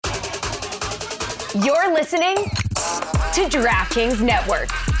You're listening to DraftKings Network.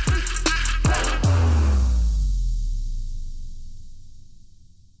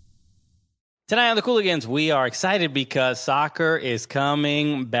 Tonight on the Cooligans, we are excited because soccer is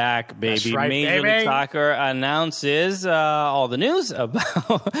coming back, baby. That's right, Major League Soccer announces all the news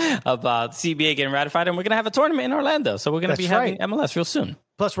about CBA getting ratified, and we're going to have a tournament in Orlando. So we're going to be having MLS real soon.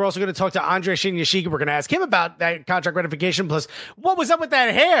 Plus, we're also going to talk to Andre Shinyashiki. We're going to ask him about that contract ratification. Plus, what was up with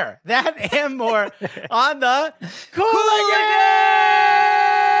that hair? That and more on the Cooligans!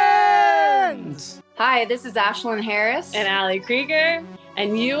 Hi, this is Ashlyn Harris. And Allie Krieger.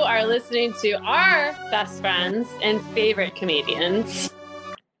 And you are listening to our best friends and favorite comedians,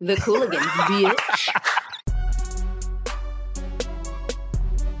 the Cooligans, bitch.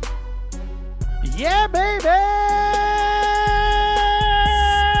 Yeah, baby!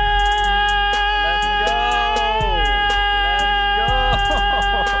 Let's go!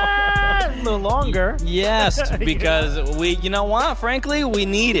 A little longer. Yes, because you know what? Frankly, we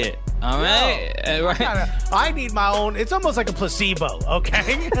need it. All right. I need my own. It's almost like a placebo,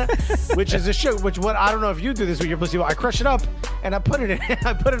 okay? Which is a sugar. What I don't know if you do this with your placebo. I crush it up and I put it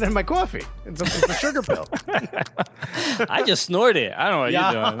in my coffee. It's a sugar pill. I just snort it. I don't know what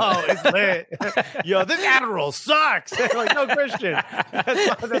you're doing. Oh, it's lit. Yo, this Adderall sucks. Like, no, Christian.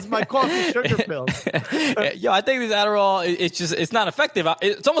 That's my coffee sugar pill. Yo, I think this Adderall, it's not effective.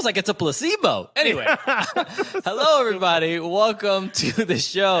 It's almost like it's a placebo. Anyway, hello everybody. Welcome to the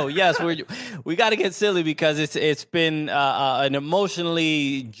show. Yes, we got to get silly because it's been an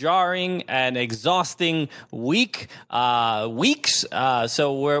emotionally jarring and exhausting weeks.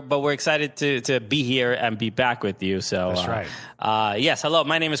 So we're excited to be here and be back with you. So that's right. Yes, hello.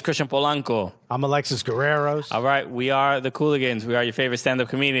 My name is Christian Polanco. I'm Alexis Guerreros. All right, we are the Cooligans. We are your favorite stand-up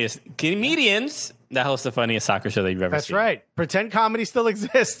comedians that host the funniest soccer show that you've ever seen. That's right. Pretend comedy still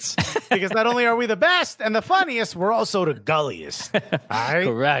exists because not only are we the best and the funniest, we're also the gulliest. All right?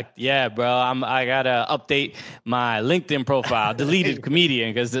 Correct. Yeah, bro. I gotta update my LinkedIn profile. Deleted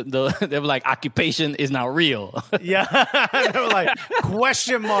comedian because they were like, occupation is not real. Yeah, they were like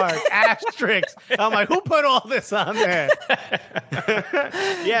question mark asterisk. I'm like, who put all this on there?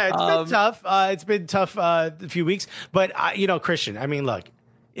 Yeah, it's been tough. It's been tough a few weeks, but Christian. I mean, look.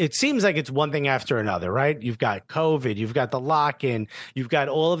 It seems like it's one thing after another, right? You've got COVID, you've got the lock-in, you've got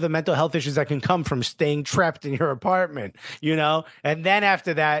all of the mental health issues that can come from staying trapped in your apartment, And then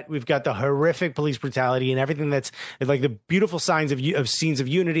after that, we've got the horrific police brutality and everything that's like the beautiful signs of scenes of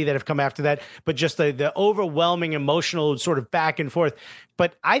unity that have come after that, but just the overwhelming emotional sort of back and forth.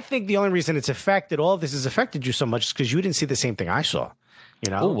 But I think the only reason all of this has affected you so much is because you didn't see the same thing I saw.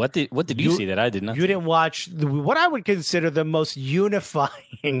 What did you see that I did not? You didn't watch what I would consider the most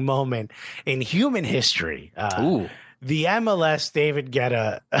unifying moment in human history. The MLS David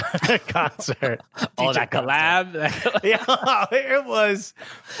Guetta concert. Oh, that collab. Yeah, it was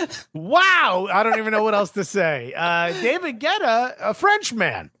wow. I don't even know what else to say. David Guetta, a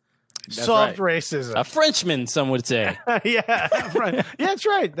Frenchman. That's solved right. racism. A Frenchman, some would say. Yeah, that's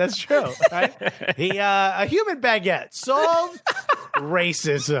right. That's true. Right? He, a human baguette solved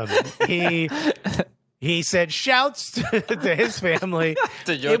racism. He said shouts to his family.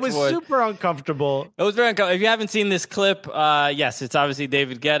 It was super uncomfortable. It was very uncomfortable. If you haven't seen this clip, yes, it's obviously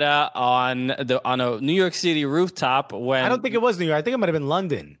David Guetta on a New York City rooftop. When I don't think it was New York. I think it might have been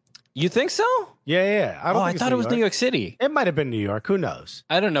London. You think so? Yeah. I thought it was New York City. It might have been New York. Who knows?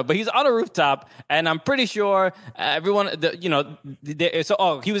 I don't know. But he's on a rooftop, and I'm pretty sure everyone,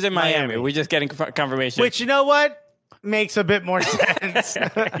 he was in Miami. We're just getting confirmation. Which, you know what? Makes a bit more sense.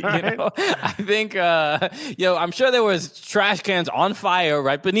 I think, I'm sure there was trash cans on fire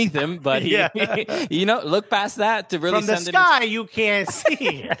right beneath him, but look past that to really from the sky you can't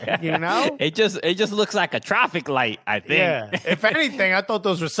see. It just looks like a traffic light. I think. Yeah. If anything, I thought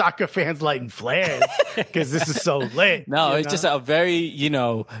those were soccer fans lighting flares because this is so lit. No, it's just a very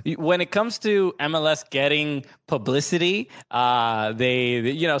when it comes to MLS getting publicity,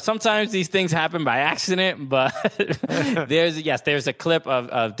 they sometimes these things happen by accident, but. There's a clip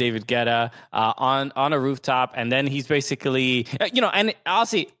of David Guetta on a rooftop, and then he's basically, and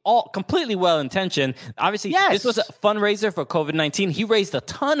honestly, all completely well-intentioned. Obviously, This was a fundraiser for COVID-19. He raised a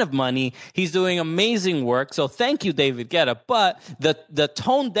ton of money. He's doing amazing work. So thank you, David Guetta. But the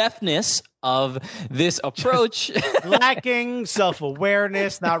tone deafness of this approach, lacking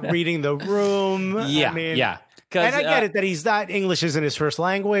self-awareness, not reading the room. Yeah. And I get it that he's not English isn't his first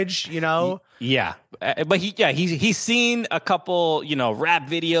language, you know. Yeah, but he's seen a couple, rap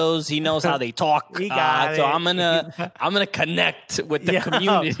videos. He knows how they talk. He got so it. I'm gonna connect with the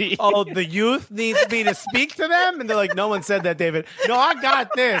community. Oh, the youth needs me to speak to them, and they're like, "No one said that, David." No, I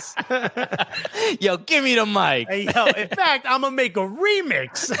got this. Yo, give me the mic. Hey, yo, in fact, I'm gonna make a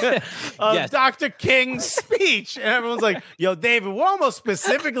remix of Dr. King's speech, and everyone's like, "Yo, David, we're almost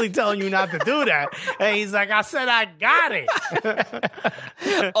specifically telling you not to do that." And he's like, "I said I got it."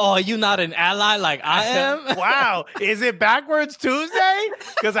 Oh, you not an ally like I am? Wow, is it backwards Tuesday?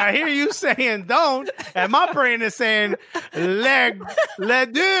 Because I hear you saying don't, and my brain is saying le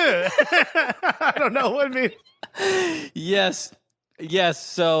deux. I don't know what it means. Yes.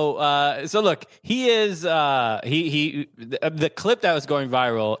 So look, he is the clip that was going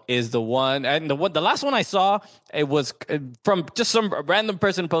viral is the one, and the last one I saw, it was from just some random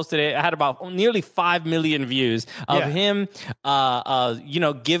person posted it. It had about nearly 5 million views of him,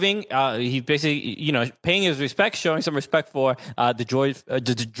 giving, he basically, paying his respects, showing some respect for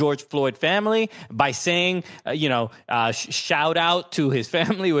the George Floyd family by saying, shout out to his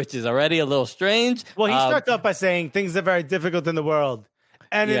family, which is already a little strange. Well, he starts off by saying things are very difficult in the world.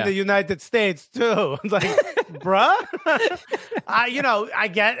 And in the United States too. It's like, bruh, I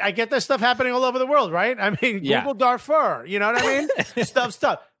get there's stuff happening all over the world, right? I mean, Google Darfur, you know what I mean?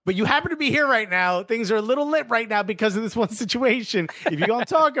 stuff. But you happen to be here right now. Things are a little lit right now because of this one situation. If you're going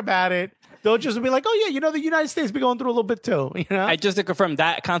to talk about it, don't just be like, oh yeah, the United States be going through a little bit too. I just to confirm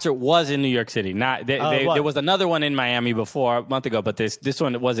that concert was in New York City. There was another one in Miami before a month ago, but this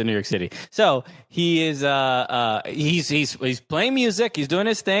one was in New York City. So he is he's playing music, he's doing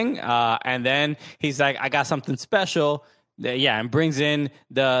his thing, and then he's like, I got something special, and brings in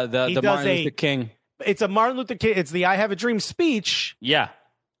the Martin Luther King. It's a Martin Luther King. It's the I Have a Dream speech. Yeah,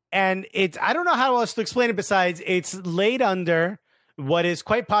 and I don't know how else to explain it besides it's laid under what is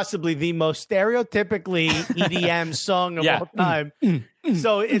quite possibly the most stereotypically EDM song of all time.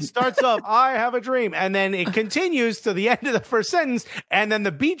 So it starts off, I have a dream, and then it continues to the end of the first sentence, and then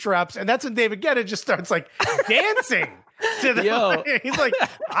the beat drops, and that's when David Guetta just starts like dancing to the he's like,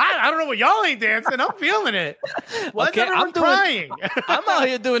 I don't know what y'all ain't dancing. I'm feeling it. Why is everyone crying? I'm out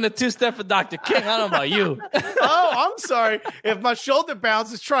here doing a two-step for Dr. King. I don't know about you. Oh, I'm sorry. If my shoulder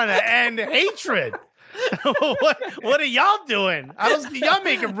bounce is trying to end hatred. what are y'all doing? I don't see y'all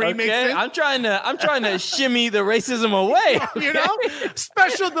making remixes. Okay, I'm trying to shimmy the racism away. Okay?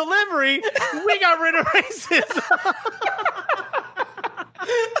 Special delivery. We got rid of racism.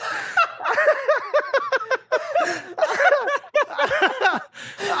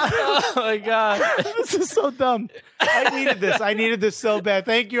 Oh my god, this is so dumb. I needed this so bad.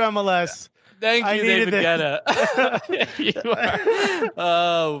 Thank you, MLS. Thank you, David Guetta.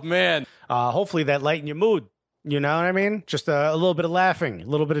 Oh man. Hopefully that lightened your mood. You know what I mean? Just a little bit of laughing, a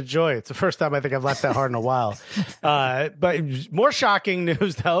little bit of joy. It's the first time I think I've laughed that hard in a while. But more shocking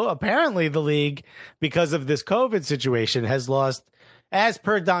news, though. Apparently the league, because of this COVID situation, has lost, as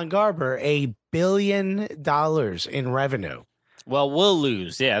per Don Garber, $1 billion in revenue. Well, we'll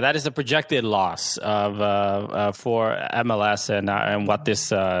lose. Yeah, that is a projected loss of for MLS and what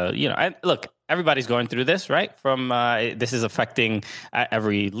this And look, everybody's going through this, right? From this is affecting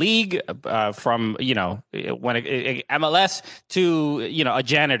every league, from when MLS to a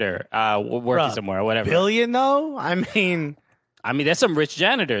janitor working somewhere or whatever. $1 billion though, I mean, there's some rich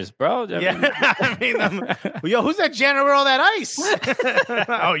janitors, bro. Yo, who's that janitor with all that ice?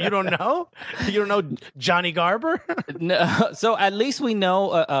 Oh, you don't know? You don't know Johnny Garber? No. So at least we know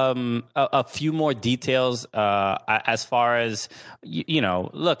a few more details as far as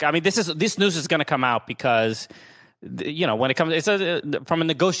Look, I mean, this news is going to come out because when it comes, from a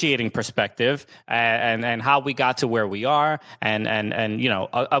negotiating perspective and how we got to where we are, and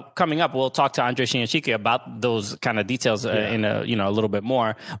coming up, we'll talk to Andre Shinyashiki about those kind of details in a little bit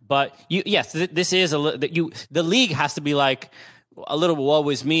more. But yes, this is the league has to be like a little woe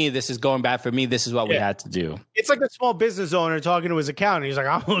is me. This is going bad for me. This is what we had to do. It's like a small business owner talking to his accountant. He's like,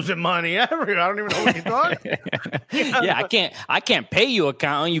 I'm losing money everywhere. I don't even know what you're talking. Yeah, I can't pay you,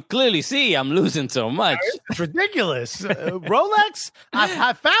 accountant. You clearly see I'm losing so much. It's ridiculous. Rolex,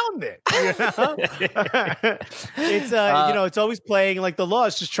 I found it. It's it's always playing like the law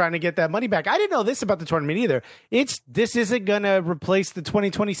is just trying to get that money back. I didn't know this about the tournament either. This isn't going to replace the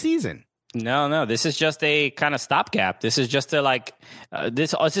 2020 season. No. This is just a kind of stopgap. This is just a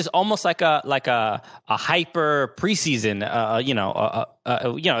this is almost like a hyper preseason.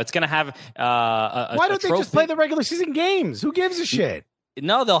 It's going to have. Why don't they just play the regular season games? Who gives a shit?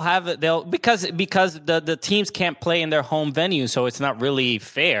 No, they'll because the teams can't play in their home venue, so it's not really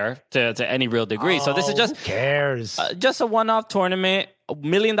fair to any real degree. So this is just who cares? Just a one-off tournament, $1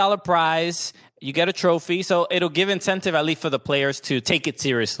 million prize. You get a trophy, so it'll give incentive at least for the players to take it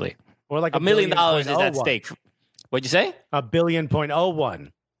seriously. Or like $1 million is at stake. What'd you say? $1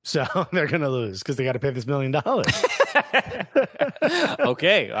 billion.01. So they're going to lose because they got to pay this $1 million.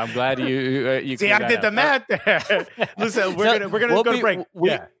 Okay, I'm glad you See, I did the math there. Listen, we're gonna go to break.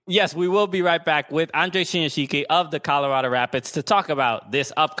 Yes, we will be right back with Andre Shinyashiki of the Colorado Rapids to talk about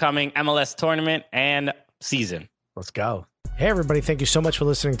this upcoming MLS tournament and season. Let's go. Hey, everybody. Thank you so much for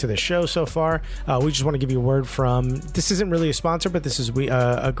listening to the show so far. We just want to give you a word from, this isn't really a sponsor, but this is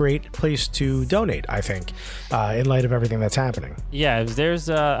a great place to donate, I think, in light of everything that's happening. Yeah, there's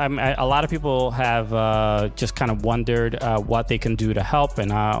a lot of people have just kind of wondered what they can do to help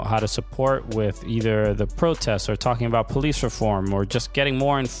and how to support with either the protests or talking about police reform or just getting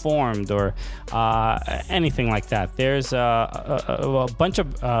more informed or anything like that. There's a bunch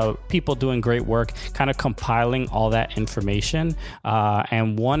of people doing great work kind of compiling all that information.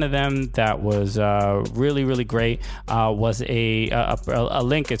 And one of them that was really, really great was a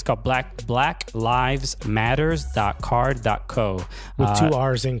link. It's called blacklivesmatters.card.co. With 2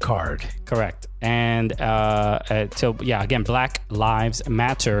 R's in card. Correct. And so, yeah, again,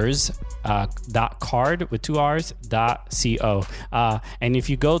 blacklivesmatters.card with 2 R's.co. And if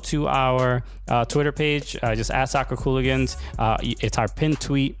you go to our Twitter page, just at Soccer Cooligans, it's our pinned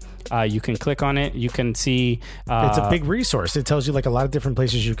tweet. You can click on it. You can see. It's a big resource. It tells you like a lot of different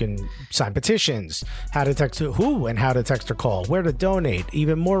places you can sign petitions, how to text who and how to text or call, where to donate,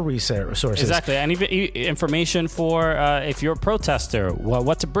 even more resources. Exactly. And even information for if you're a protester,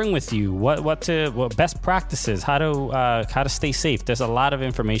 what to bring with you, what best practices, how to stay safe. There's a lot of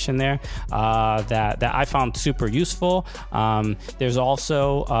information there that I found super useful. There's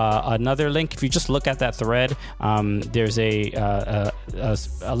also another link. If you just look at that thread, there's a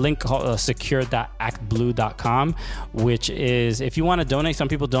link called secure.actblue.com, which is if you want to donate. Some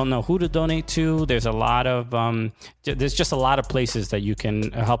people don't know who to donate to. There's a lot of there's just a lot of places that you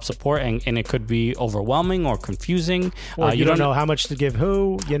can help support, and it could be overwhelming or confusing. Or you don't know how much to give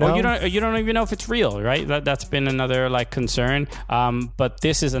who. You know, or you don't even know if it's real, right? That's been another concern. But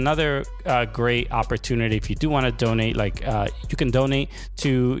this is another great opportunity if you do want to donate. You can donate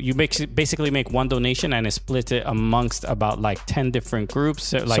to basically make one donation and split it amongst about 10 different groups.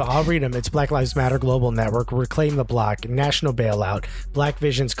 So I'll read them. It's Black Lives Matter Global Network, Reclaim the Block, National Bailout, Black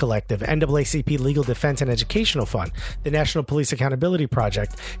Visions Collective, NAACP Legal Defense and Educational Fund, the National Police Accountability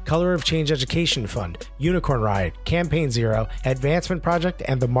Project, Color of Change Education Fund, Unicorn Riot, Campaign Zero, Advancement Project,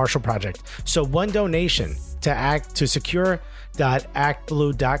 and the Marshall Project. So one donation to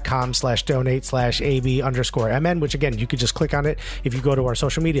secure.actblue.com/donate/AB_MN, which again, you could just click on it if you go to our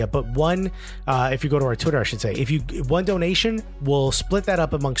social media. But if you go to our Twitter, I should say, one donation will split that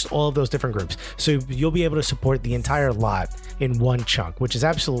up amongst all of those different groups. So you'll be able to support the entire lot in one chunk, which is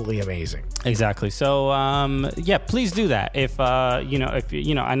absolutely amazing. Exactly. So, please do that. If I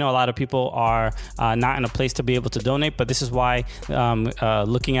know a lot of people are not in a place to be able to donate, but this is why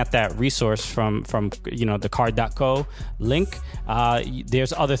looking at that resource from the card.co link,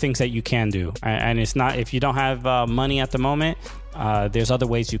 there's other things that you can do. And it's not, if you don't have money at the moment, there's other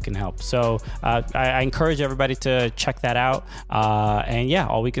ways you can help. So I encourage everybody to check that out.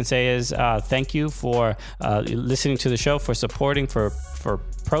 All we can say is thank you for listening to the show, for supporting, for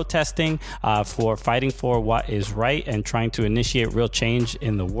protesting, for fighting for what is right and trying to initiate real change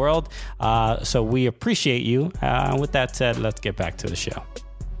in the world. So we appreciate you. With that said, let's get back to the show.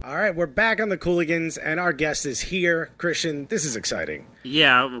 All right, we're back on the Cooligans, and our guest is here. Christian, this is exciting.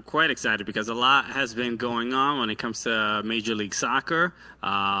 Yeah, I'm quite excited because a lot has been going on when it comes to Major League Soccer.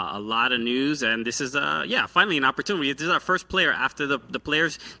 A lot of news, and this is finally an opportunity. This is our first player after the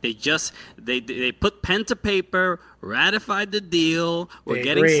players. They put pen to paper, ratified the deal. We're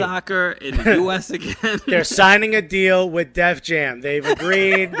getting soccer in the U.S. again. They're signing a deal with Def Jam. They've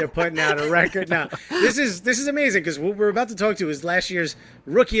agreed. They're putting out a record. Now, this is amazing because what we're about to talk to is last year's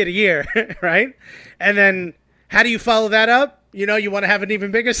Rookie of the Year, right? And then how do you follow that up? You want to have an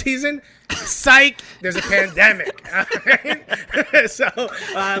even bigger season? Psych! There's a pandemic. All right? So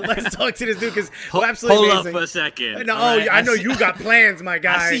let's talk to this dude because absolutely hold amazing. Up for a second. No, right? I know you got plans, my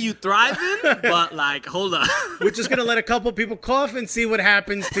guy. I see you thriving, but hold up. We're just gonna let a couple people cough and see what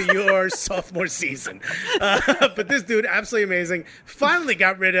happens to your sophomore season. But this dude, absolutely amazing. Finally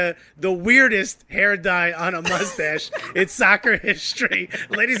got rid of the weirdest hair dye on a mustache in soccer history.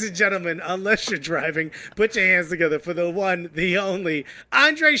 Ladies and gentlemen, unless you're driving, put your hands together for the one, the only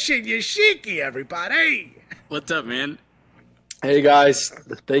Andre Shinyashiki, everybody. What's up, man? Hey guys,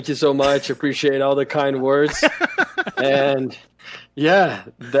 thank you so much. Appreciate all the kind words. And yeah,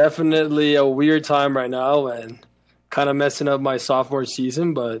 definitely a weird time right now and kind of messing up my sophomore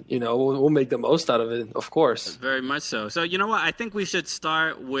season, but we'll make the most out of it, of course. Very much so. So you know what? I think we should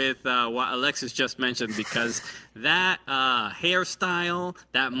start with what Alexis just mentioned, because that hairstyle,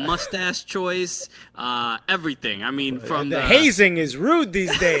 that mustache choice, everything. I mean, from the hazing is rude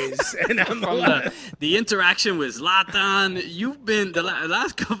these days. And from the interaction with Zlatan, you've been the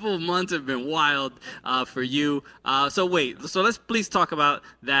last couple of months have been wild for you. So let's please talk about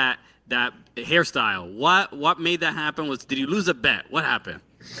that hairstyle. What made that happen? Did you lose a bet? What happened?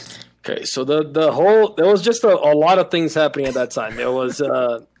 Okay, so there was just a lot of things happening at that time. It was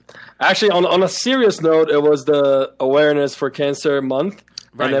actually on a serious note, it was the awareness for cancer month,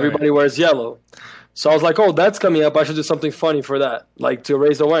 and everybody wears yellow. So I was like, oh, that's coming up. I should do something funny for that, like to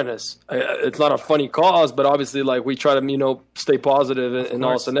raise awareness. It's not a funny cause, but obviously, like, we try to stay positive in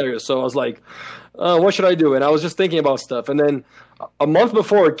all scenarios. So I was like, what should I do? And I was just thinking about stuff, and then a month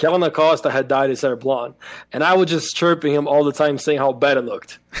before, Kellen Acosta had dyed his hair blonde, and I was just chirping him all the time, saying how bad it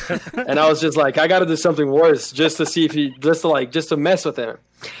looked. And I was just like, I got to do something worse just to see if just to mess with him.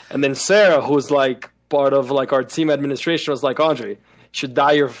 And then Sarah, who's like part of like our team administration, was like, Andre, you should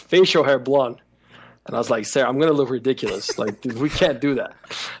dye your facial hair blonde. And I was like, Sarah, I'm gonna look ridiculous. Like, dude, we can't do that.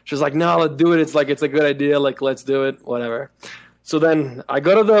 She was like, no, let's do it. It's like, it's a good idea. Like, let's do it. Whatever. So then I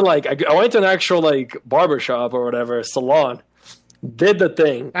go to I went to an actual like barbershop or whatever salon. Did the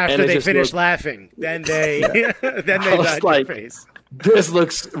thing after they finished laughing. Then they dyed your face. This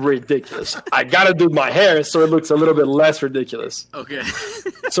looks ridiculous. I gotta do my hair so it looks a little bit less ridiculous. Okay.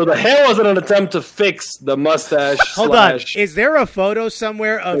 So the hair wasn't an attempt to fix the mustache. Hold on. Is there a photo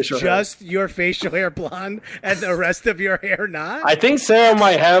somewhere of just your facial hair blonde and the rest of your hair not? I think Sarah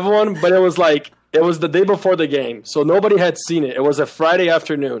might have one, but it was the day before the game, so nobody had seen it. It was a Friday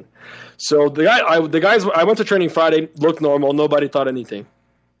afternoon. So the guys, I went to training Friday, looked normal, nobody thought anything.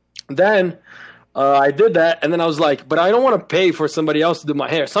 Then I did that, and then I was like, but I don't want to pay for somebody else to do my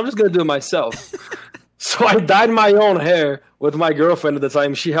hair, so I'm just going to do it myself. So I dyed my own hair with my girlfriend at the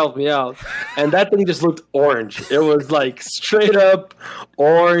time. She helped me out, and that thing just looked orange. It was like straight up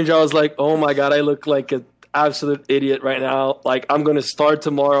orange. I was like, oh my God, I look like an absolute idiot right now. Like, I'm going to start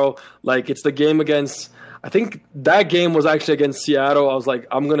tomorrow. Like, it's the game against... I think that game was actually against Seattle. I was like,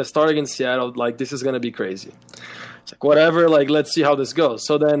 I'm going to start against Seattle. Like, this is going to be crazy. It's like, whatever. Like, let's see how this goes.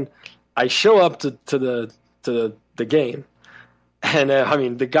 So then I show up to the game. And I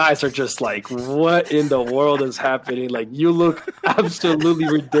mean, the guys are just like, what in the world is happening? Like, you look absolutely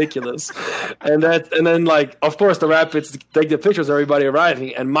ridiculous. And then like, of course, the Rapids take the pictures of everybody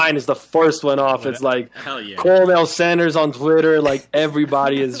arriving, and mine is the first one off. It's like, hell yeah. Colonel Sanders on Twitter. Like,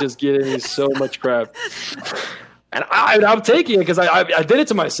 everybody is just giving me so much crap. And I'm taking it because I did it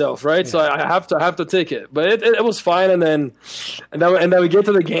to myself, right? Yeah. So I have to take it. But it was fine. And then we get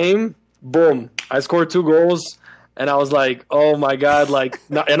to the game. Boom! I scored 2 goals. And I was like, oh my God, like,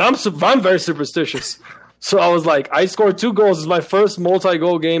 and I'm very superstitious. So I was like, I scored 2 goals. It's my first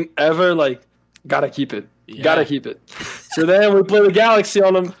multi-goal game ever. Like, gotta keep it. Yeah. Gotta keep it. So then we play the Galaxy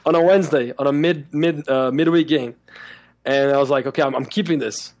on a Wednesday, on a midweek game. And I was like, okay, I'm keeping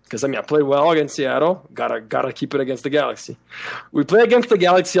this. Because, I mean, I played well against Seattle. Gotta keep it against the Galaxy. We play against the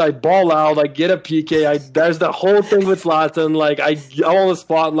Galaxy. I ball out. I get a PK. There's the whole thing with Zlatan. Like, I on the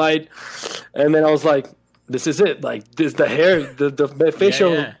spotlight. And then I was like, this is it. Like, this, the hair, the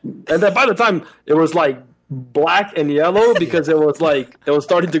facial. Yeah. And then by the time it was like black and yellow because it was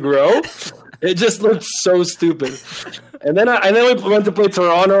starting to grow. It just looked so stupid. And then we went to play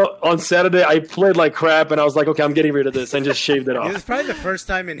Toronto on Saturday. I played like crap, and I was like, okay, I'm getting rid of this, and just shaved it off. It's probably the first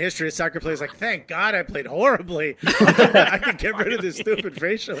time in history a soccer player's like, thank God I played horribly. I could get rid of this stupid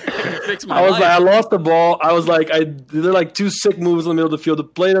facial. I lost the ball. I was like, there like 2 sick moves in the middle of the field. To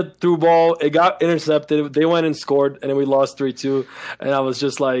play the through ball, it got intercepted. They went and scored, and then we lost 3-2. And I was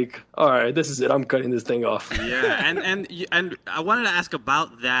just like, all right, this is it. I'm cutting this thing off. Yeah, and I wanted to ask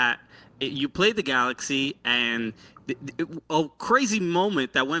about that. You played the Galaxy, and a crazy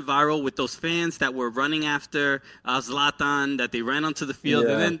moment that went viral with those fans that were running after Zlatan, that they ran onto the field,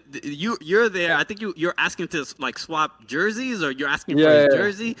 and then you're there. I think you're asking to like swap jerseys, or you're asking for a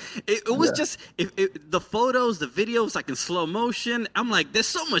jersey. It was just the photos, the videos, like in slow motion. I'm like, there's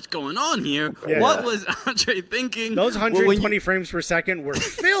so much going on here. Yeah. What was Andre thinking? Those 120 frames per second were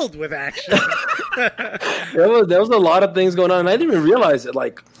filled with action. there was a lot of things going on, and I didn't even realize it.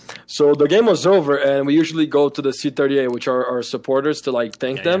 Like, so the game was over, and we usually go to the C38, which are our supporters, to like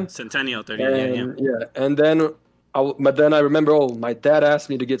thank them. Centennial 38. Yeah. And then I remember, my dad asked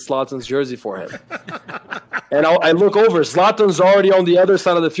me to get Zlatan's jersey for him. and I look over. Zlatan's already on the other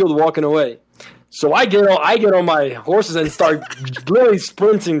side of the field walking away. So I get on my horses and start literally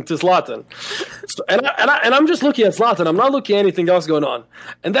sprinting to Zlatan. So, and I'm just looking at Zlatan. I'm not looking at anything else going on.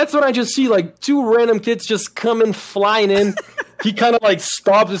 And that's when I just see like two random kids just coming flying in. He kind of like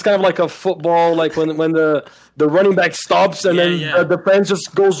stops. It's kind of like a football, like when the running back stops and the defense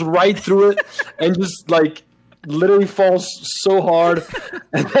just goes right through it and just like literally falls so hard.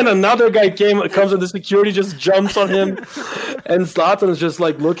 And then another guy comes and the security just jumps on him. And Zlatan is just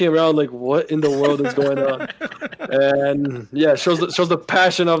like looking around like, what in the world is going on? And yeah, shows the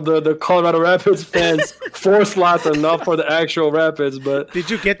passion of the Colorado Rapids fans for Zlatan, not for the actual Rapids. But did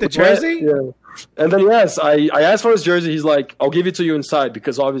you get the jersey? Yeah. And then yes, I asked for his jersey. He's like, I'll give it to you inside,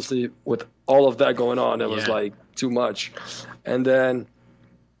 because obviously with all of that going on, it was like too much. And then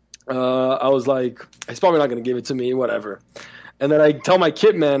I was like, he's probably not going to give it to me, whatever. And then I tell my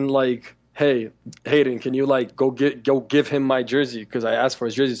kit man, like, hey, Hayden, can you like go give him my jersey? Because I asked for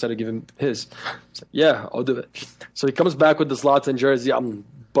his jersey, so I give him his. Like, yeah, I'll do it. So he comes back with this Zlatan jersey. I'm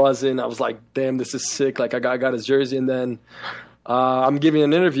buzzing. I was like, damn, this is sick. Like I got his jersey. And then I'm giving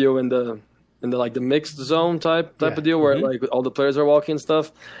an interview in the like the mixed zone type of deal where like all the players are walking and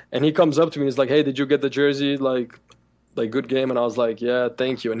stuff. And he comes up to me and he's like, hey, did you get the jersey? Like good game. And I was like, yeah,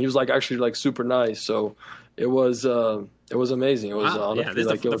 thank you. And he was like actually like super nice. So it was amazing. It was honestly, this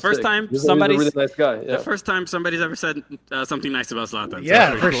like the first sick. time He's somebody's a really nice guy. Yeah. The first time somebody's ever said something nice about Zlatan.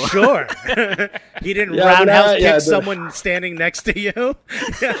 Yeah, for sure. He didn't roundhouse kick someone standing next to you.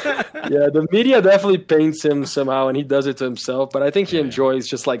 Yeah, the media definitely paints him somehow, and he does it to himself. But I think he enjoys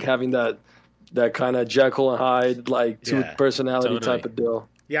just like having that kind of Jekyll and Hyde, like two personality type of deal.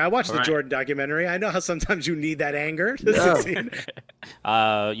 Yeah, I watched the Jordan documentary. I know how sometimes you need that anger to succeed.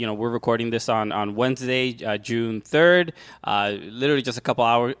 We're recording this on Wednesday, June 3rd. Literally just a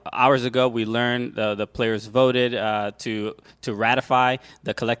couple hours ago, we learned the players voted to ratify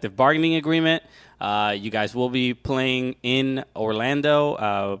the collective bargaining agreement. You guys will be playing in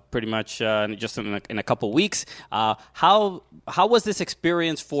Orlando pretty much just in a couple weeks. How was this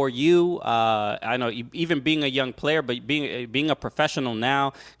experience for you? I know even being a young player, but being a professional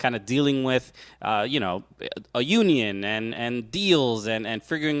now, kind of dealing with a union and deals and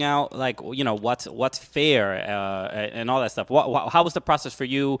figuring out like what's fair and all that stuff. How was the process for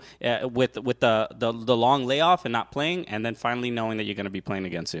you with the long layoff and not playing, and then finally knowing that you're going to be playing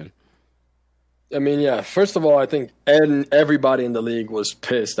again soon? I mean, yeah, first of all, I think everybody in the league was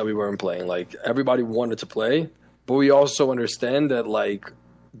pissed that we weren't playing. Like, everybody wanted to play, but we also understand that, like,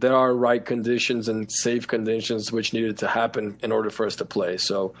 there are right conditions and safe conditions which needed to happen in order for us to play.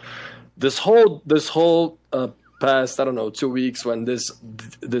 So this whole past, 2 weeks when this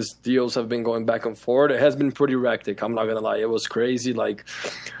deals have been going back and forth, it has been pretty hectic. I'm not going to lie. It was crazy. Like,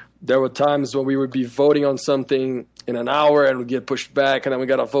 there were times when we would be voting on something in an hour and we get pushed back, and then we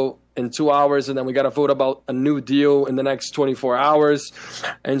got to vote in 2 hours, and then we got to vote about a new deal in the next 24 hours.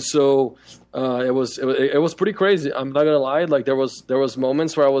 And so it was pretty crazy. I'm not gonna lie. Like there was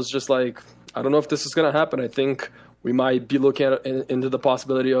moments where I was just like, I don't know if this is gonna happen. I think we might be looking into the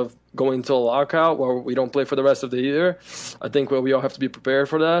possibility of going into a lockout where we don't play for the rest of the year. I think we all have to be prepared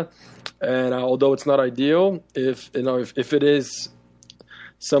for that. And although it's not ideal, if it is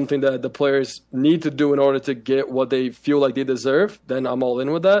something that the players need to do in order to get what they feel like they deserve, then I'm all in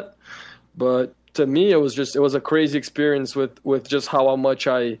with that. But to me, it was a crazy experience with just how much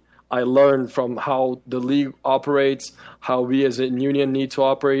I learned from how the league operates, how we as a union need to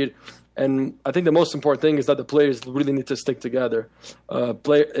operate. And I think the most important thing is that the players really need to stick together. The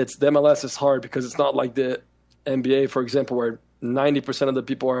MLS is hard because it's not like the NBA, for example, where 90% of the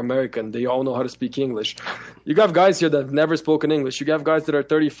people are American. They all know how to speak English. You got guys here that have never spoken English. You have guys that are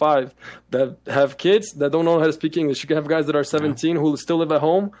 35 that have kids that don't know how to speak English. You have guys that are 17 who still live at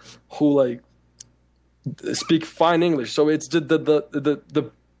home who like speak fine English. So it's just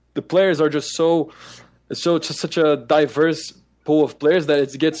the players are just such a diverse pool of players that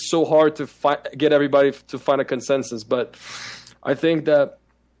it gets so hard to get everybody to find a consensus. But I think that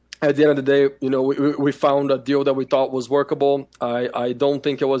at the end of the day, we found a deal that we thought was workable. I don't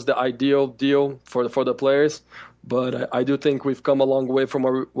think it was the ideal deal for the players, but I do think we've come a long way from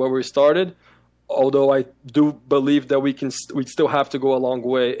where we started. Although I do believe that we still have to go a long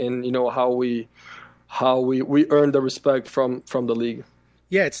way in how we earn the respect from the league.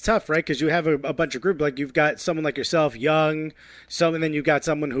 Yeah, it's tough, right? Because you have a bunch of group. Like you've got someone like yourself, young, and then you've got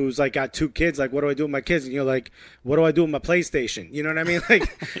someone who's like got 2 kids. Like, what do I do with my kids? And you're like, what do I do with my PlayStation? You know what I mean?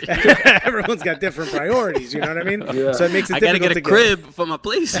 Like, everyone's got different priorities. You know what I mean? Yeah. So it makes it I gotta difficult get a crib for my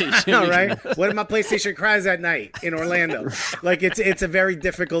PlayStation. All right. What if my PlayStation cries at night in Orlando? Like, it's a very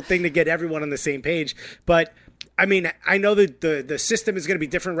difficult thing to get everyone on the same page. But I mean, I know that the system is going to be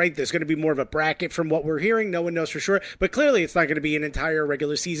different, right? There's going to be more of a bracket from what we're hearing. No one knows for sure. But clearly it's not going to be an entire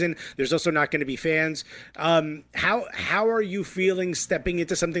regular season. There's also not going to be fans. How are you feeling stepping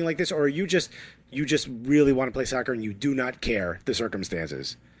into something like this? Or are you just really want to play soccer and you do not care the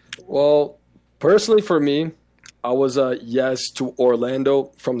circumstances? Well, personally for me, I was a yes to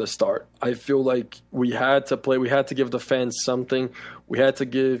Orlando from the start. I feel like we had to play. We had to give the fans something. We had to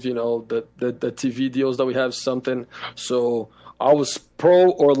give, the TV deals that we have something. So I was pro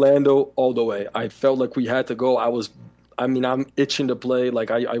Orlando all the way. I felt like we had to go. I'm itching to play.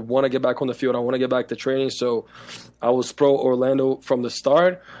 Like I want to get back on the field. I want to get back to training. So I was pro Orlando from the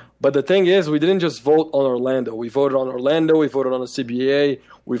start. But the thing is, we didn't just vote on Orlando. We voted on Orlando. We voted on the CBA.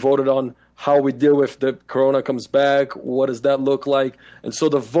 We voted on how we deal if the corona comes back. What does that look like? And so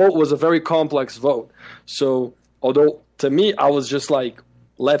the vote was a very complex vote. So although to me, I was just like,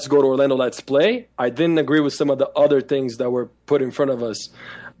 let's go to Orlando, let's play. I didn't agree with some of the other things that were put in front of us.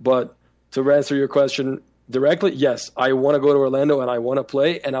 But to answer your question directly, yes, I want to go to Orlando and I want to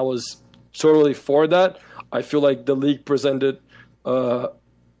play. And I was totally for that. I feel like the league presented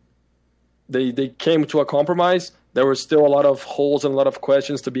they came to a compromise. There were still a lot of holes and a lot of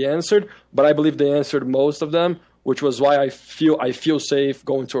questions to be answered, but I believe they answered most of them, which was why I feel safe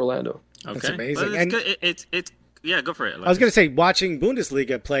going to Orlando. Okay. That's amazing. Well, it's good. Yeah, go for it. I was going to say, watching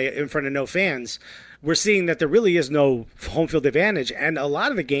Bundesliga play in front of no fans, we're seeing that there really is no home field advantage, and a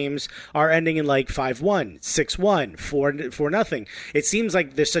lot of the games are ending in like 5-1, 6-1, 4-0. It seems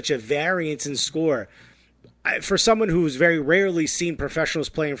like there's such a variance in score. For someone who's very rarely seen professionals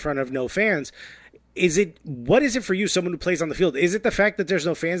play in front of no fans, what is it for you, someone who plays on the field? Is it the fact that there's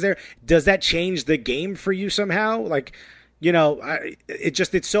no fans there? Does that change the game for you somehow? Like,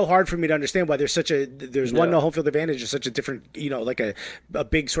 it's so hard for me to understand why there's one no home field advantage, there's such a different, like a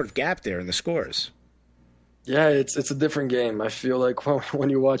big sort of gap there in the scores. Yeah, it's a different game. I feel like when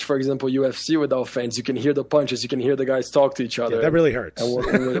you watch, for example, UFC without fans, you can hear the punches, you can hear the guys talk to each other. Yeah, that really hurts.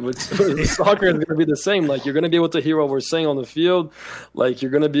 And with soccer, it's going to be the same. Like, you're going to be able to hear what we're saying on the field. Like, you're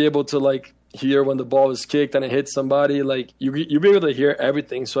going to be able to, like, hear when the ball is kicked and it hits somebody. Like, you'll be able to hear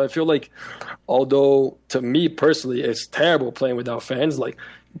everything. So I feel like, although to me personally, it's terrible playing without fans, like,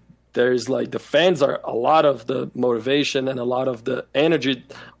 there's like the fans are a lot of the motivation and a lot of the energy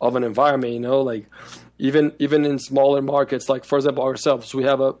of an environment, like even in smaller markets, like for example ourselves, we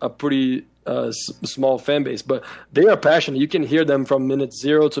have a pretty small fan base, but they are passionate. You can hear them from minute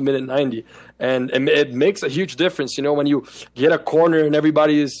 0 to minute 90, and it makes a huge difference. When you get a corner and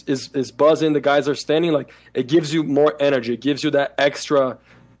everybody is buzzing, the guys are standing, like it gives you more energy. It gives you that extra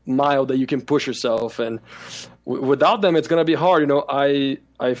mile that you can push yourself, and without them it's going to be hard.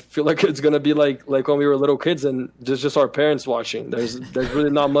 I feel like it's going to be like when we were little kids and just our parents watching. There's really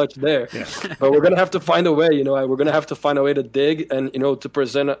not much there. Yeah. But we're going to have to find a way. We're going to have to find a way to dig and to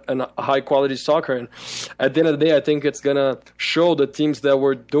present a high quality soccer. And at the end of the day, I think it's going to show the teams that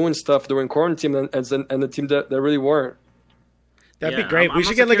were doing stuff during quarantine and the team that really weren't. That'd be great. We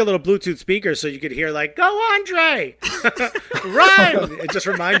should get like a little Bluetooth speaker so you could hear like, "Go Andre, run!" It just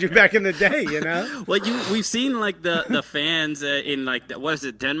reminds you back in the day, Well, we've seen like the fans in like what is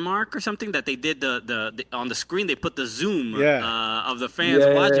it, Denmark or something, that they did the on the screen they put the zoom of the fans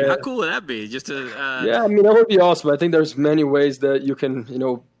watching. How cool would that be? Just to I mean, that would be awesome. I think there's many ways that you can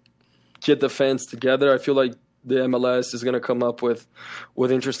get the fans together. I feel like the MLS is going to come up with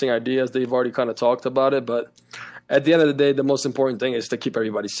interesting ideas. They've already kind of talked about it, but at the end of the day, the most important thing is to keep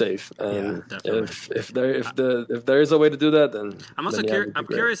everybody safe. And if there is a way to do that, then I'm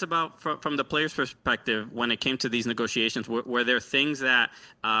curious about from the players' perspective when it came to these negotiations. Were there things that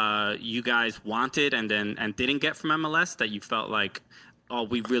you guys wanted and didn't get from MLS that you felt like, oh,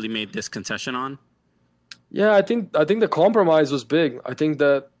 we really made this concession on? Yeah, I think the compromise was big. I think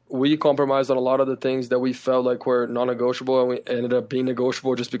that we compromised on a lot of the things that we felt like were non-negotiable, and we ended up being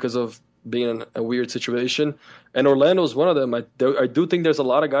negotiable just because of being in a weird situation. And Orlando is one of them. I do think there's a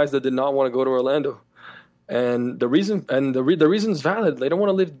lot of guys that did not want to go to Orlando. And the reason's valid. They don't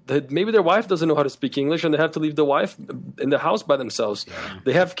want to live. Maybe their wife doesn't know how to speak English, and they have to leave the wife in the house by themselves. Yeah.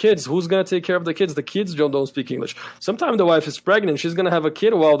 They have kids. Who's going to take care of the kids? The kids don't speak English. Sometimes the wife is pregnant. She's going to have a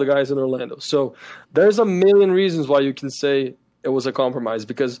kid while the guy's in Orlando. So there's a million reasons why you can say it was a compromise,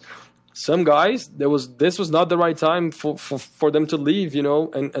 because some guys, this was not the right time for them to leave,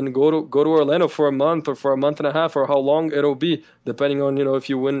 and go to Orlando for a month or for a month and a half or how long it'll be, depending on, if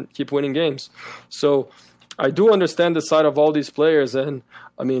you keep winning games. So I do understand the side of all these players, and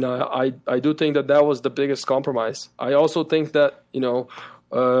I mean, I do think that was the biggest compromise. I also think that,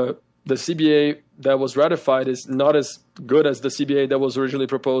 the CBA that was ratified is not as good as the CBA that was originally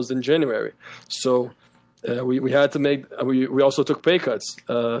proposed in January. So we had to we also took pay cuts,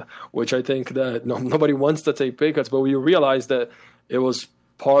 which I think that nobody wants to take pay cuts, but we realized that it was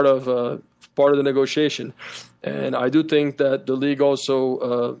part of the negotiation. And I do think that the league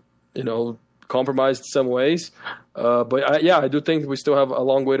also, compromised some ways. But I do think we still have a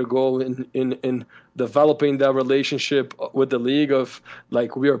long way to go in developing that relationship with the league of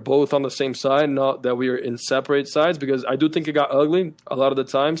like we are both on the same side, not that we are in separate sides, because I do think it got ugly a lot of the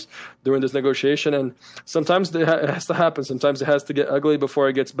times during this negotiation, and sometimes it has to happen. Sometimes it has to get ugly before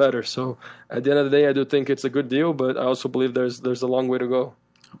it gets better. So at the end of the day, I do think it's a good deal, but I also believe there's a long way to go.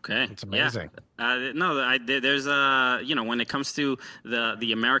 Okay, it's amazing. Yeah. There's when it comes to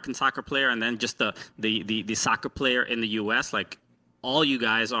the American soccer player and then just the soccer player in the U.S., like all you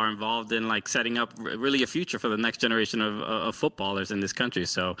guys are involved in like setting up really a future for the next generation of footballers in this country.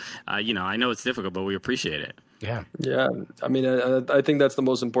 So I know it's difficult, but we appreciate it. Yeah. I mean, I think that's the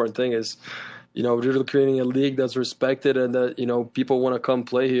most important thing is, really creating a league that's respected and that, people want to come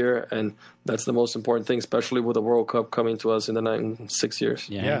play here. And that's the most important thing, especially with the World Cup coming to us in the 6 years.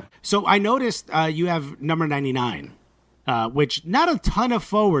 Yeah. So I noticed you have number 99, which not a ton of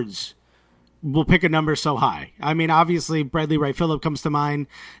forwards will pick a number so high. I mean, obviously, Bradley Wright Phillip comes to mind.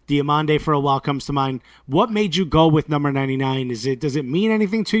 Diamande for a while comes to mind. What made you go with number 99? Does it mean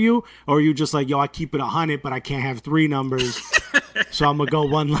anything to you? Or are you just like, I keep it 100, but I can't have 3 numbers, so I'm going to go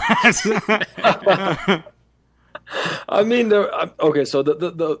one less? I mean, okay, so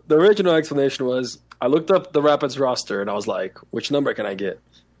the original explanation was I looked up the Rapids roster, and I was like, which number can I get?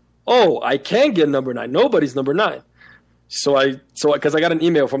 Oh, I can get number 9. Nobody's number 9. So because I got an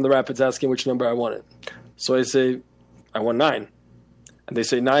email from the Rapids asking which number I wanted. So I say, I want 9. And they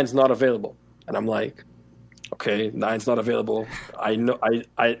say 9's not available. And I'm like, okay, 9's not available. I know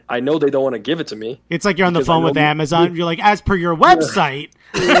they don't want to give it to me. It's like you're on the phone with Amazon. You're like, as per your website.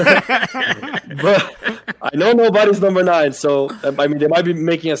 But I know nobody's number 9. So, I mean, they might be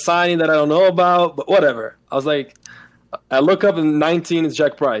making a signing that I don't know about, but whatever. I was like, I look up and 19 is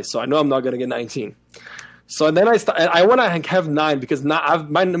Jack Price. So I know I'm not going to get 19. So then I want to have 9 because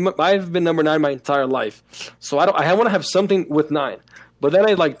I've been number 9 my entire life. So I want to have something with 9. But then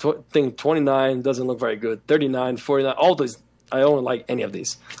I think 29 doesn't look very good. 39, 49, all these, I don't like any of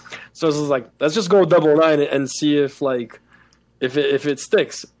these. So I was like, let's just go double 9 and see if it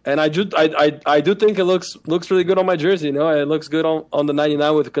sticks. And I do think it looks really good on my jersey. It looks good on the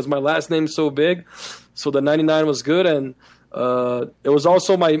 99 because my last name's so big. So the 99 was good, and it was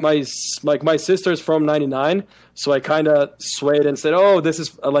also my sister's from 99, so I kind of swayed and said, "Oh, this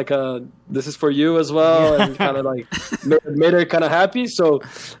is this is for you as well," and kind of like made her kind of happy. So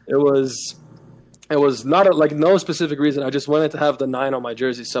it was not no specific reason. I just wanted to have the 9 on my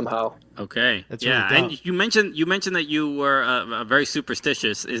jersey somehow. Okay, that's yeah. Really and you mentioned that you were very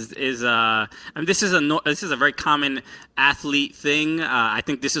superstitious. This is a very common athlete thing. I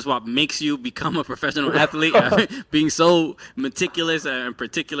think this is what makes you become a professional athlete, being so meticulous and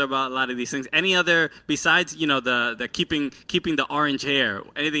particular about a lot of these things. Any other besides the keeping the orange hair?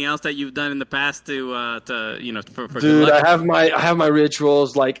 Anything else that you've done in the past to for Dude, good luck? I have my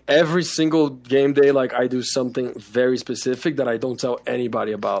rituals. Like every single game day, like I do something very specific that I don't tell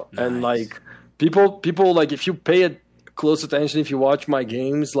anybody about. Nice. And like people like if you pay close attention, if you watch my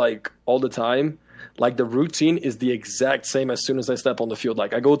games like all the time, like the routine is the exact same as soon as I step on the field.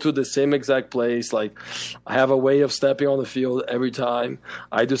 Like I go to the same exact place. Like I have a way of stepping on the field every time.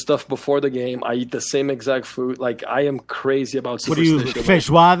 I do stuff before the game. I eat the same exact food. Like I am crazy about superstition. What do you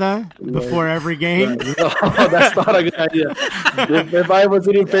feijoada before every game? No, that's not a good idea. If I was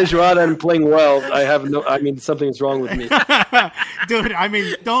eating feijoada and playing well, something's wrong with me. Dude, I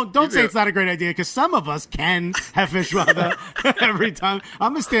mean, don't say it's not a great idea because some of us can have feijoada every time.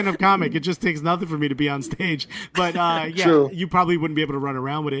 I'm a stand-up comic. It just takes nothing for me to be on stage. But True. You probably wouldn't be able to run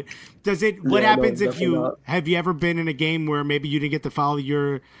around with it. What happens if have you ever been in a game where maybe you didn't get to follow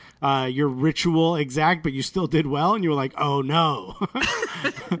your ritual exact, but you still did well and you were like, oh no?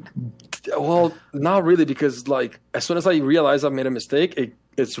 Well, not really, because like as soon as I realize I made a mistake,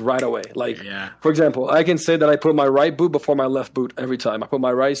 it's right away. Like, for example, I can say that I put my right boot before my left boot every time. I put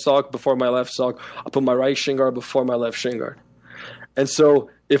my right sock before my left sock. I put my right shin guard before my left shin guard. And so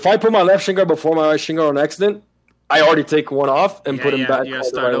if I put my left shin guard before my right shin guard on accident, I already take one off and put him back. You on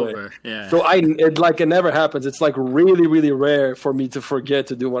start the right over. way. Yeah. So it never happens. It's like really, really rare for me to forget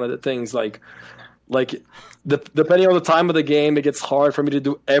to do one of the things. Depending on the time of the game, it gets hard for me to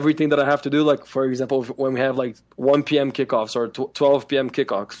do everything that I have to do. Like, for example, when we have like 1 p.m. kickoffs or 12 p.m.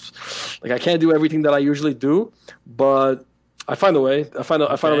 kickoffs, like I can't do everything that I usually do, but I find a way. I find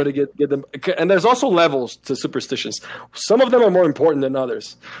a way to get them. And there's also levels to superstitions. Some of them are more important than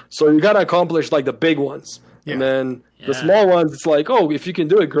others. So you got to accomplish like the big ones. Yeah. And then the small ones, it's like, oh, if you can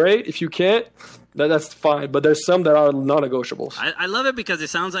do it, great. If you can't, that's fine. But there's some that are non-negotiables. I love it because it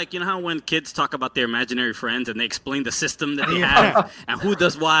sounds like, you know how when kids talk about their imaginary friends and they explain the system that they have and who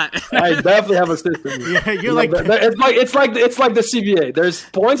does what. I definitely have a system. Yeah, you're like it's like the CBA. There's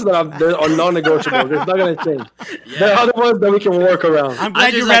points that are non-negotiable. There's not going to change. Yeah. There are other ones that we can work around. I'm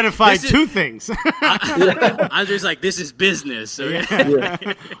glad you ratified two things. Andre's like, this is business. So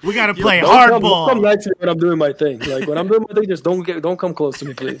we got to play hardball. Don't come next to me when I'm doing my thing. Like when I'm doing my thing, just don't come close to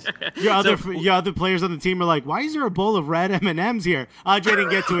me, please. Your other players on the team are like, why is there a bowl of red M&Ms here? Andre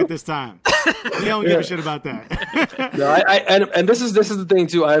didn't get to it this time. We don't give a shit about that. No, and this is the thing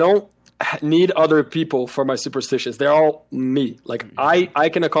too. I don't need other people for my superstitions. They're all me. Like I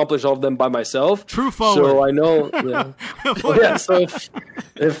can accomplish all of them by myself. True forward. So I know. Yeah. So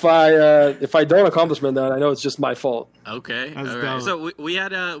if I don't accomplish them, then I know it's just my fault. Okay. All right. So we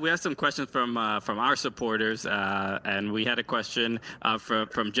had some questions from our supporters, and we had a question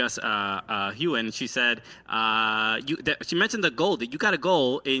from Jess Hewen. She said she mentioned the goal that you got a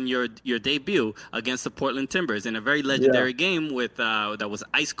goal in your debut against the Portland Timbers in a very legendary game with that was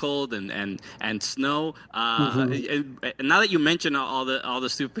ice cold and snow. And now that you mention all the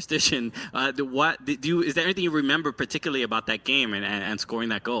superstition, is there anything you remember particularly about that game and scoring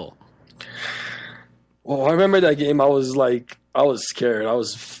that goal? Well, I remember that game. I was scared. I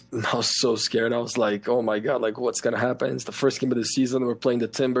was so scared. I was like, oh my God, like what's gonna happen? It's the first game of the season. We're playing the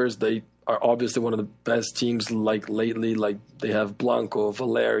Timbers. They are obviously one of the best teams like lately. Like they have Blanco,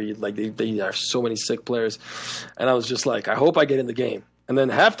 Valeri, like they have so many sick players. And I was just like, I hope I get in the game. And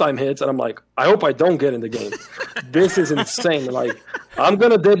then halftime hits, and I'm like, I hope I don't get in the game. This is insane. Like, I'm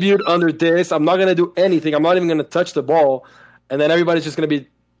going to debut under this. I'm not going to do anything. I'm not even going to touch the ball. And then everybody's just going to be,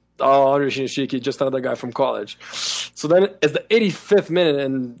 oh, Andre Shinyashiki, just another guy from college. So then it's the 85th minute,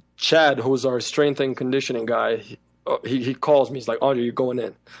 and Chad, who's our strength and conditioning guy, he calls me. He's like, Andre, you're going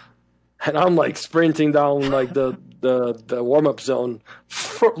in. And I'm like sprinting down like the warm-up zone,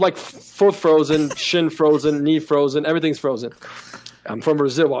 like foot frozen, shin frozen, knee frozen, everything's frozen. I'm from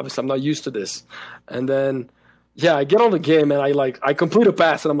Brazil, obviously. I'm not used to this. And then, I get on the game and I complete a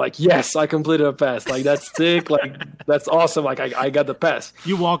pass, and I'm like, yes, I completed a pass. Like that's sick. Like that's awesome. Like I got the pass.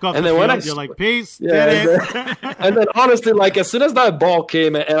 You walk off and the field, you're like, peace. Yeah, did it. And then honestly, like as soon as that ball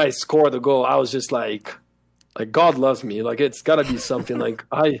came and I scored the goal, I was just like God loves me. Like it's got to be something. Like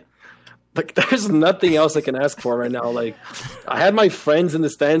there's nothing else I can ask for right now. Like I had my friends in the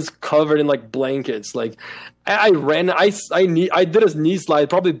stands covered in like blankets. Like I ran, I did a knee slide,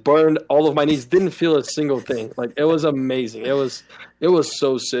 probably burned all of my knees, didn't feel a single thing. Like it was amazing. It was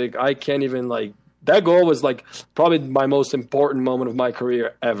so sick. I can't even that goal was like probably my most important moment of my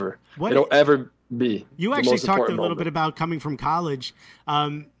career ever. It'll ever be. You actually talked a little bit about coming from college.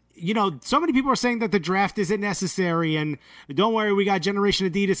 So many people are saying that the draft isn't necessary, and don't worry, we got Generation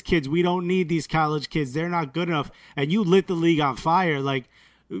Adidas kids. We don't need these college kids. They're not good enough. And you lit the league on fire. Like,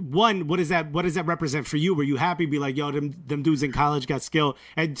 one, what does that represent for you? Were you happy to be like, yo, them dudes in college got skill?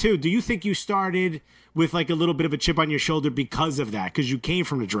 And two, do you think you started with like a little bit of a chip on your shoulder because of that? Because you came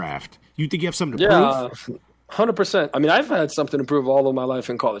from the draft. You think you have something to prove? 100%. I mean, I've had something to prove all of my life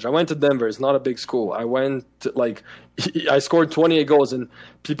in college. I went to Denver. It's not a big school. I went to, I scored 28 goals, and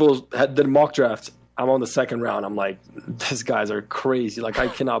people did mock drafts. I'm on the second round. I'm like, these guys are crazy. Like, I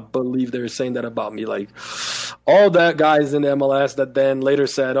cannot believe they're saying that about me. Like, all that guys in the MLS that then later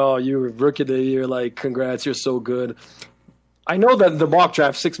said, oh, you were rookie of the year. Like, congrats, you're so good. I know that the mock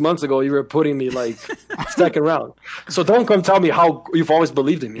draft 6 months ago, you were putting me like second round. So don't come tell me how you've always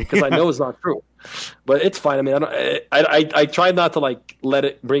believed in me, because I know it's not true. But it's fine. I mean, I try not to let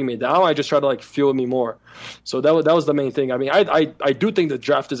it bring me down. I just try to fuel me more. So that was the main thing. I mean, I do think the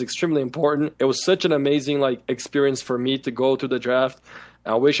draft is extremely important. It was such an amazing experience for me to go to the draft.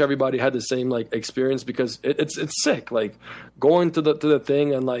 I wish everybody had the same experience, because it's sick. Like going to the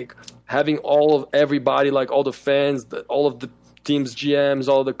thing and having all of everybody, all the fans, all of the teams, GMs,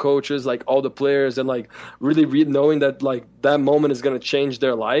 all the coaches, all the players, and really knowing that that moment is going to change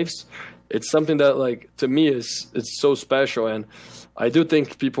their lives. It's something that to me it's so special. And I do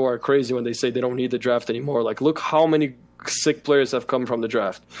think people are crazy when they say they don't need the draft anymore. Look how many sick players have come from the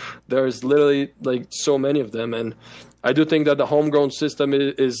draft. There's literally like so many of them, and I do think that the homegrown system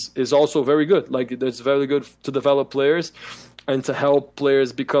is also very good. Like it's very good to develop players and to help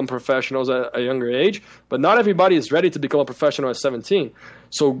players become professionals at a younger age. But not everybody is ready to become a professional at 17.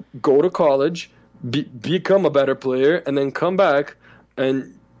 So go to college, become a better player, and then come back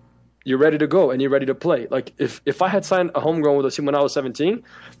and you're ready to go and you're ready to play. Like if I had signed a homegrown with a team when I was 17,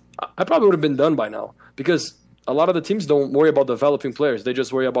 I probably would have been done by now, because a lot of the teams don't worry about developing players. They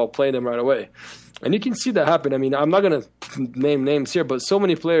just worry about playing them right away. And you can see that happen. I mean, I'm not going to name names here, but so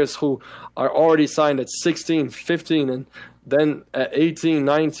many players who are already signed at 16, 15, and then at 18,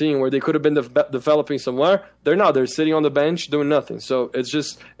 19, where they could have been developing somewhere, they're not. They're sitting on the bench doing nothing. So it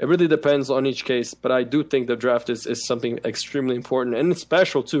really depends on each case. But I do think the draft is something extremely important and it's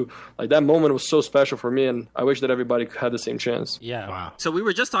special too. Like that moment was so special for me, and I wish that everybody had the same chance. Yeah. Wow. So we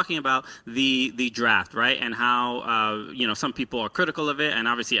were just talking about the draft, right? And how some people are critical of it, and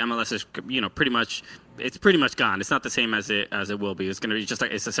obviously MLS is pretty much gone. It's not the same as it will be. It's going to be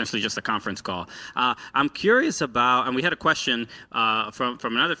it's essentially just a conference call. I'm curious about, and we had a question from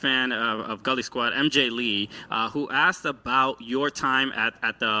another fan of Gully Squad, MJ Lee, who asked about your time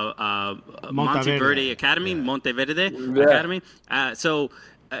at the Monteverde Academy, Academy.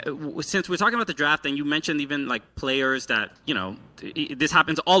 Since we're talking about the draft, and you mentioned even like players that, this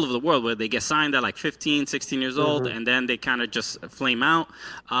happens all over the world where they get signed at like 15, 16 years old, and then they kind of just flame out.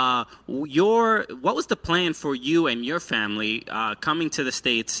 What was the plan for you and your family coming to the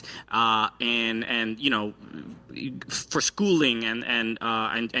States and for schooling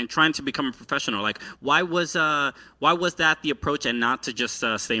and trying to become a professional? Like, why was that the approach and not to just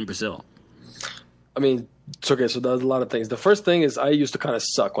stay in Brazil? I mean, it's okay, so there's a lot of things. The first thing is I used to kind of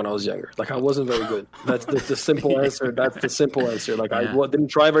suck when I was younger. Like I wasn't very good. That's the simple answer. That's the simple answer. Like I didn't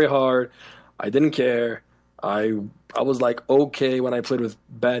try very hard. I didn't care. I was like okay when I played with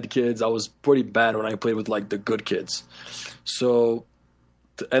bad kids. I was pretty bad when I played with like the good kids. So,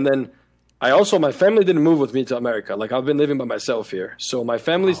 and then my family didn't move with me to America. Like I've been living by myself here. So my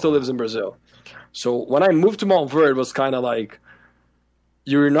family still lives in Brazil. So when I moved to Monteverde, it was kind of like,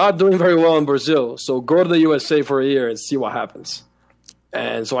 you're not doing very well in Brazil, so go to the USA for a year and see what happens.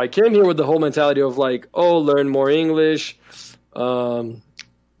 And so I came here with the whole mentality of like, learn more English,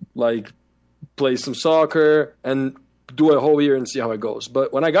 like play some soccer and do a whole year and see how it goes.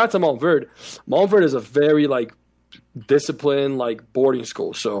 But when I got to Monteverde is a very like disciplined like boarding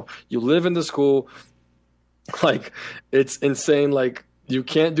school. So you live in the school, like it's insane, like you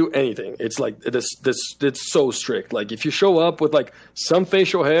can't do anything. It's like it's so strict. Like if you show up with like some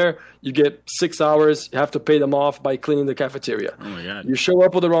facial hair, you get 6 hours. You have to pay them off by cleaning the cafeteria. Oh my God. You show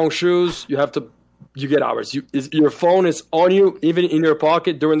up with the wrong shoes, you get hours. Your phone is on you, even in your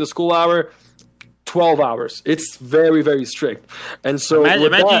pocket during the school hour. 12 hours. It's very, very strict. And so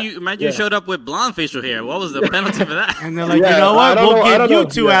imagine you showed up with blonde facial hair. What was the penalty for that? And they're like, you know what? We'll give you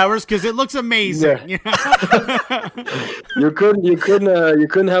 2 hours because it looks amazing. Yeah. You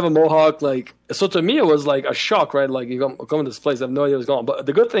couldn't have a mohawk. Like, so to me, it was like a shock, right? Like you come to this place, I have no idea what's going on. But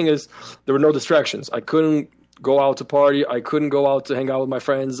the good thing is there were no distractions. I couldn't go out to party. I couldn't go out to hang out with my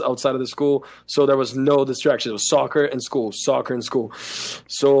friends outside of the school. So there was no distractions. It was soccer and school.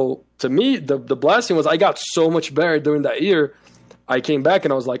 So to me, the blessing was I got so much better during that year. I came back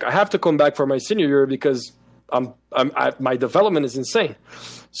and I was like, I have to come back for my senior year because my development is insane.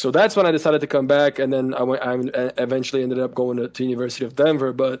 So that's when I decided to come back. And then I eventually ended up going to University of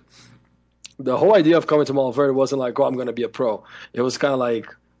Denver. But the whole idea of coming to Monteverde wasn't like, I'm going to be a pro. It was kind of like,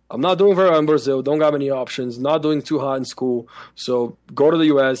 I'm not doing very well in Brazil, don't got many options, not doing too hot in school, so go to the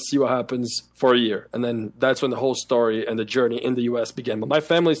U.S., see what happens for a year. And then that's when the whole story and the journey in the U.S. began. But my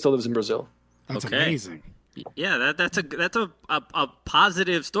family still lives in Brazil. That's amazing. Yeah, that's a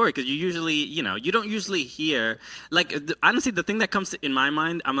positive story, because you usually, you don't usually hear, like, honestly, the thing that comes in my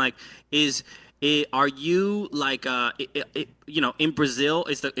mind, I'm like, are you like, in Brazil,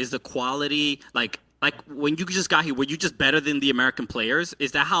 is the quality like when you just got here, were you just better than the American players?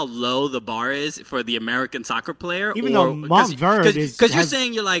 Is that how low the bar is for the American soccer player? Even though Monteverde is... Because you're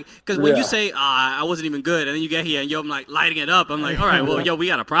saying when you say, I wasn't even good, and then you get here and I'm like lighting it up. I'm like, all right, well, we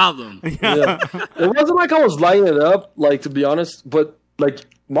got a problem. Yeah. It wasn't like I was lighting it up, like, to be honest, but like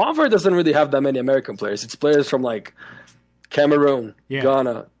Monteverde doesn't really have that many American players. It's players from like Cameroon,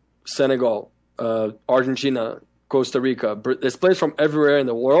 Ghana, Senegal, Argentina, Costa Rica. It's players from everywhere in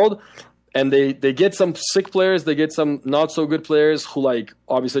the world. And they get some sick players, they get some not so good players who like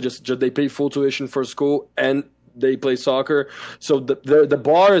obviously just they pay full tuition for school and they play soccer. So the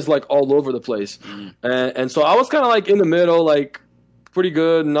bar is like all over the place. And so I was kind of like in the middle, like pretty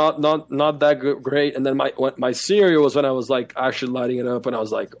good, not that good, great. And then my senior year was when I was like actually lighting it up, and I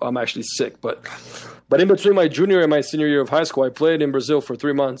was like, oh, I'm actually sick. But in between my junior and my senior year of high school, I played in Brazil for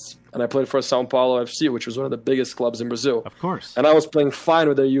 3 months, and I played for São Paulo FC, which was one of the biggest clubs in Brazil. Of course. And I was playing fine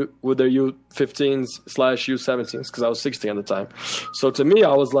with their U15s/U17s because I was 16 at the time. So to me,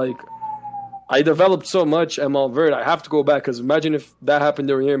 I was like, I developed so much at Malverde. I have to go back because imagine if that happened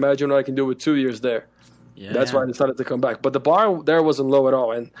during here. Imagine what I can do with 2 years there. Yeah. That's why I decided to come back. But the bar there wasn't low at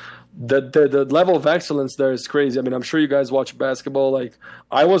all, and the level of excellence there is crazy. I mean, I'm sure you guys watch basketball. Like,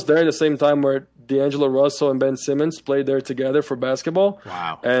 I was there at the same time where D'Angelo Russell and Ben Simmons played there together for basketball.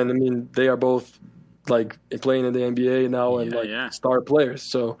 Wow. And I mean, they are both like playing in the NBA now and star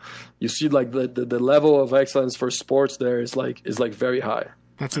players. So you see, like the level of excellence for sports there is like very high.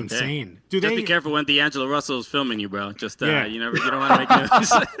 That's insane. Just be careful when D'Angelo Russell is filming you, bro. Just you don't want to make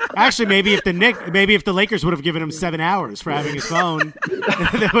news. Actually, maybe if the Lakers would have given him 7 hours for having his phone,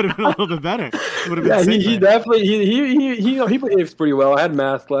 that would have been a little bit better. It would have been he definitely he behaves pretty well. I had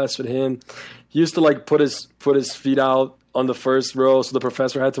math class with him. He used to like put his feet out on the first row, so the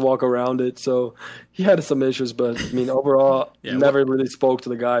professor had to walk around it. So he had some issues, but I mean, overall, never really spoke to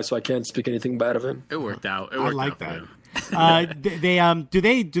the guy, so I can't speak anything bad of him. It worked out. I like that.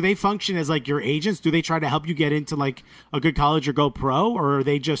 Do they function as like your agents? Do they try to help you get into like a good college or go pro, or are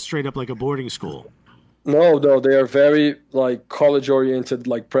they just straight up like a boarding school? No, they are very like college oriented,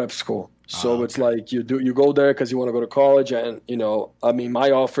 like prep school. So it's like you go there because you want to go to college, and I mean,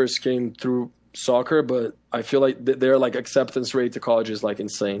 my offers came through soccer, but I feel like their like acceptance rate to college is like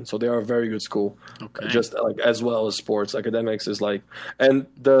insane. So they are a very good school, just like as well as sports. Academics is like, and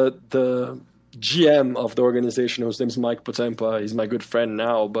the GM of the organization, whose name is Mike Potempa. He's my good friend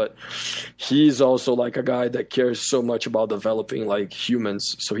now, but he's also like a guy that cares so much about developing like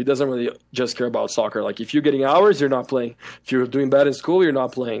humans. So he doesn't really just care about soccer. Like if you're getting hours, you're not playing. If you're doing bad in school, you're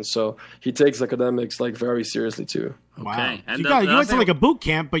not playing. So he takes academics like very seriously too. Wow. Okay. And you went to like a boot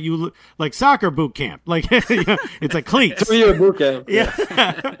camp, but you like soccer boot camp. Like it's like cleats. 2-year boot camp. Yeah.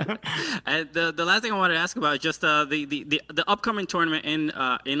 And the last thing I wanted to ask about is just the upcoming tournament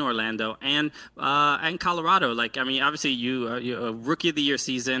in Orlando and Colorado. Like, I mean, obviously you're a rookie of the year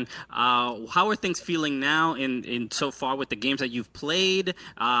season. How are things feeling now in so far with the games that you've played?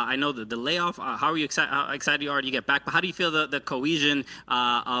 I know the layoff. How excited you are to get back? But how do you feel the cohesion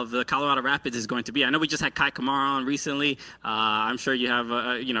of the Colorado Rapids is going to be? I know we just had Kai Kamara on recently. I'm sure you have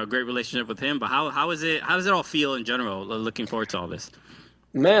a great relationship with him. But how is it? How does it all feel in general? Looking forward to all this.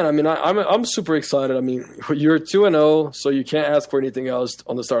 Man, I mean, I'm super excited. I mean, you're 2-0, so you can't ask for anything else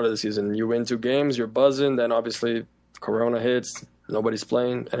on the start of the season. You win 2 games, you're buzzing. Then obviously, Corona hits, nobody's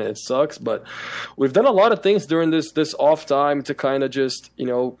playing, and it sucks. But we've done a lot of things during this off time to kind of just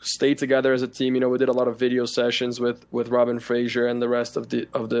stay together as a team. We did a lot of video sessions with Robin Fraser and the rest of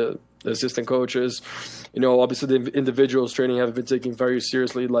the assistant coaches. Obviously the individuals training have been taken very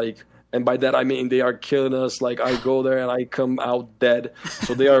seriously. Like. And by that, I mean they are killing us. Like, I go there and I come out dead.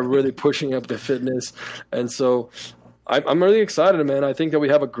 So they are really pushing up the fitness. And so I'm really excited, man. I think that we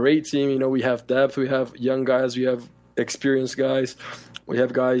have a great team. We have depth. We have young guys. We have experienced guys. We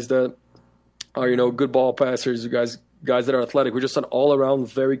have guys that are, good ball passers. Guys that are athletic. We're just an all-around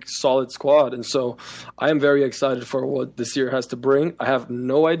very solid squad. And so I am very excited for what this year has to bring. I have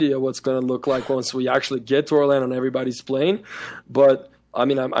no idea what's going to look like once we actually get to Orlando and everybody's playing. But I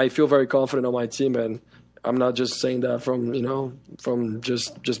mean, I feel very confident on my team, and I'm not just saying that from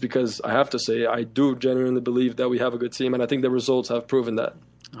just because I have to say it. I do genuinely believe that we have a good team, and I think the results have proven that.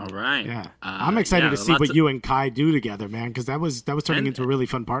 All right. Yeah, I'm excited to see what you and Kai do together, man, because that was turning into a really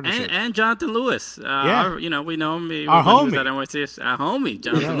fun partnership. And Jonathan Lewis, we know him. Our homie, our homie,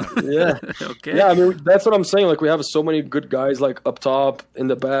 Jonathan. Yeah. Okay. Yeah, I mean that's what I'm saying. Like we have so many good guys, like up top, in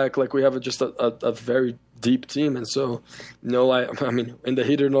the back. Like we have just a very deep team, and so I mean in the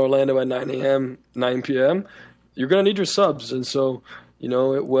heater in Orlando at 9 p.m. you're gonna need your subs, and so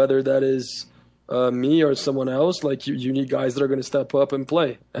whether that is me or someone else, like you need guys that are going to step up and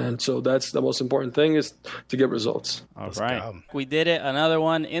play, and so that's the most important thing is to get results. All right, we did it. Another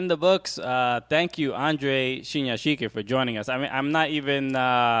one in the books. Thank you, Andre Shinyashiki, for joining us. I mean, I'm not even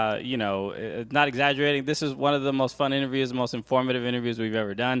not exaggerating. This is one of the most fun interviews, the most informative interviews we've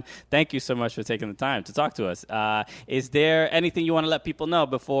ever done. Thank you so much for taking the time to talk to us. Is there anything you want to let people know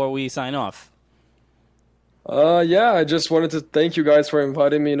before we sign off? I just wanted to thank you guys for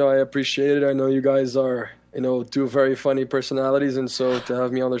inviting me. I appreciate it. I know you guys are, two very funny personalities, and so to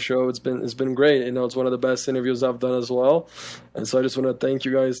have me on the show, it's been great. It's one of the best interviews I've done as well, and so I just want to thank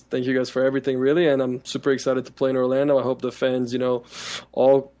you guys for everything, really. And I'm super excited to play in Orlando. I hope the fans,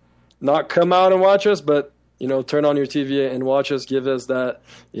 all not come out and watch us, but turn on your TV and watch us, give us that,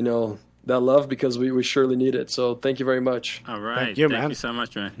 that love, because we surely need it. So thank you very much. All right. Thank you, man. Thank you so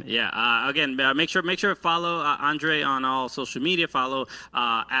much, man. Yeah. Again, make sure to follow Andre on all social media. Follow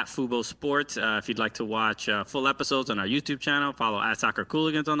at Fubo Sports. If you'd like to watch full episodes on our YouTube channel, follow at Soccer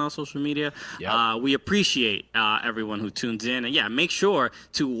Cooligans on all social media. Yep. We appreciate everyone who tunes in. And make sure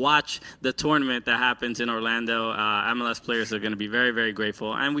to watch the tournament that happens in Orlando. MLS players are going to be very, very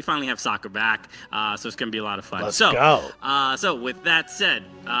grateful. And we finally have soccer back. So it's going to be a lot of fun. Let's go. So with that said,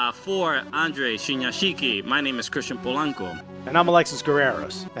 for Andre Shinyashiki, my name is Christian Polanco. And I'm Alexis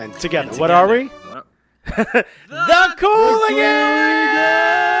Guerreros. And together, what are we? Well, the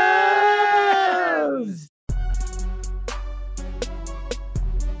Cooligans!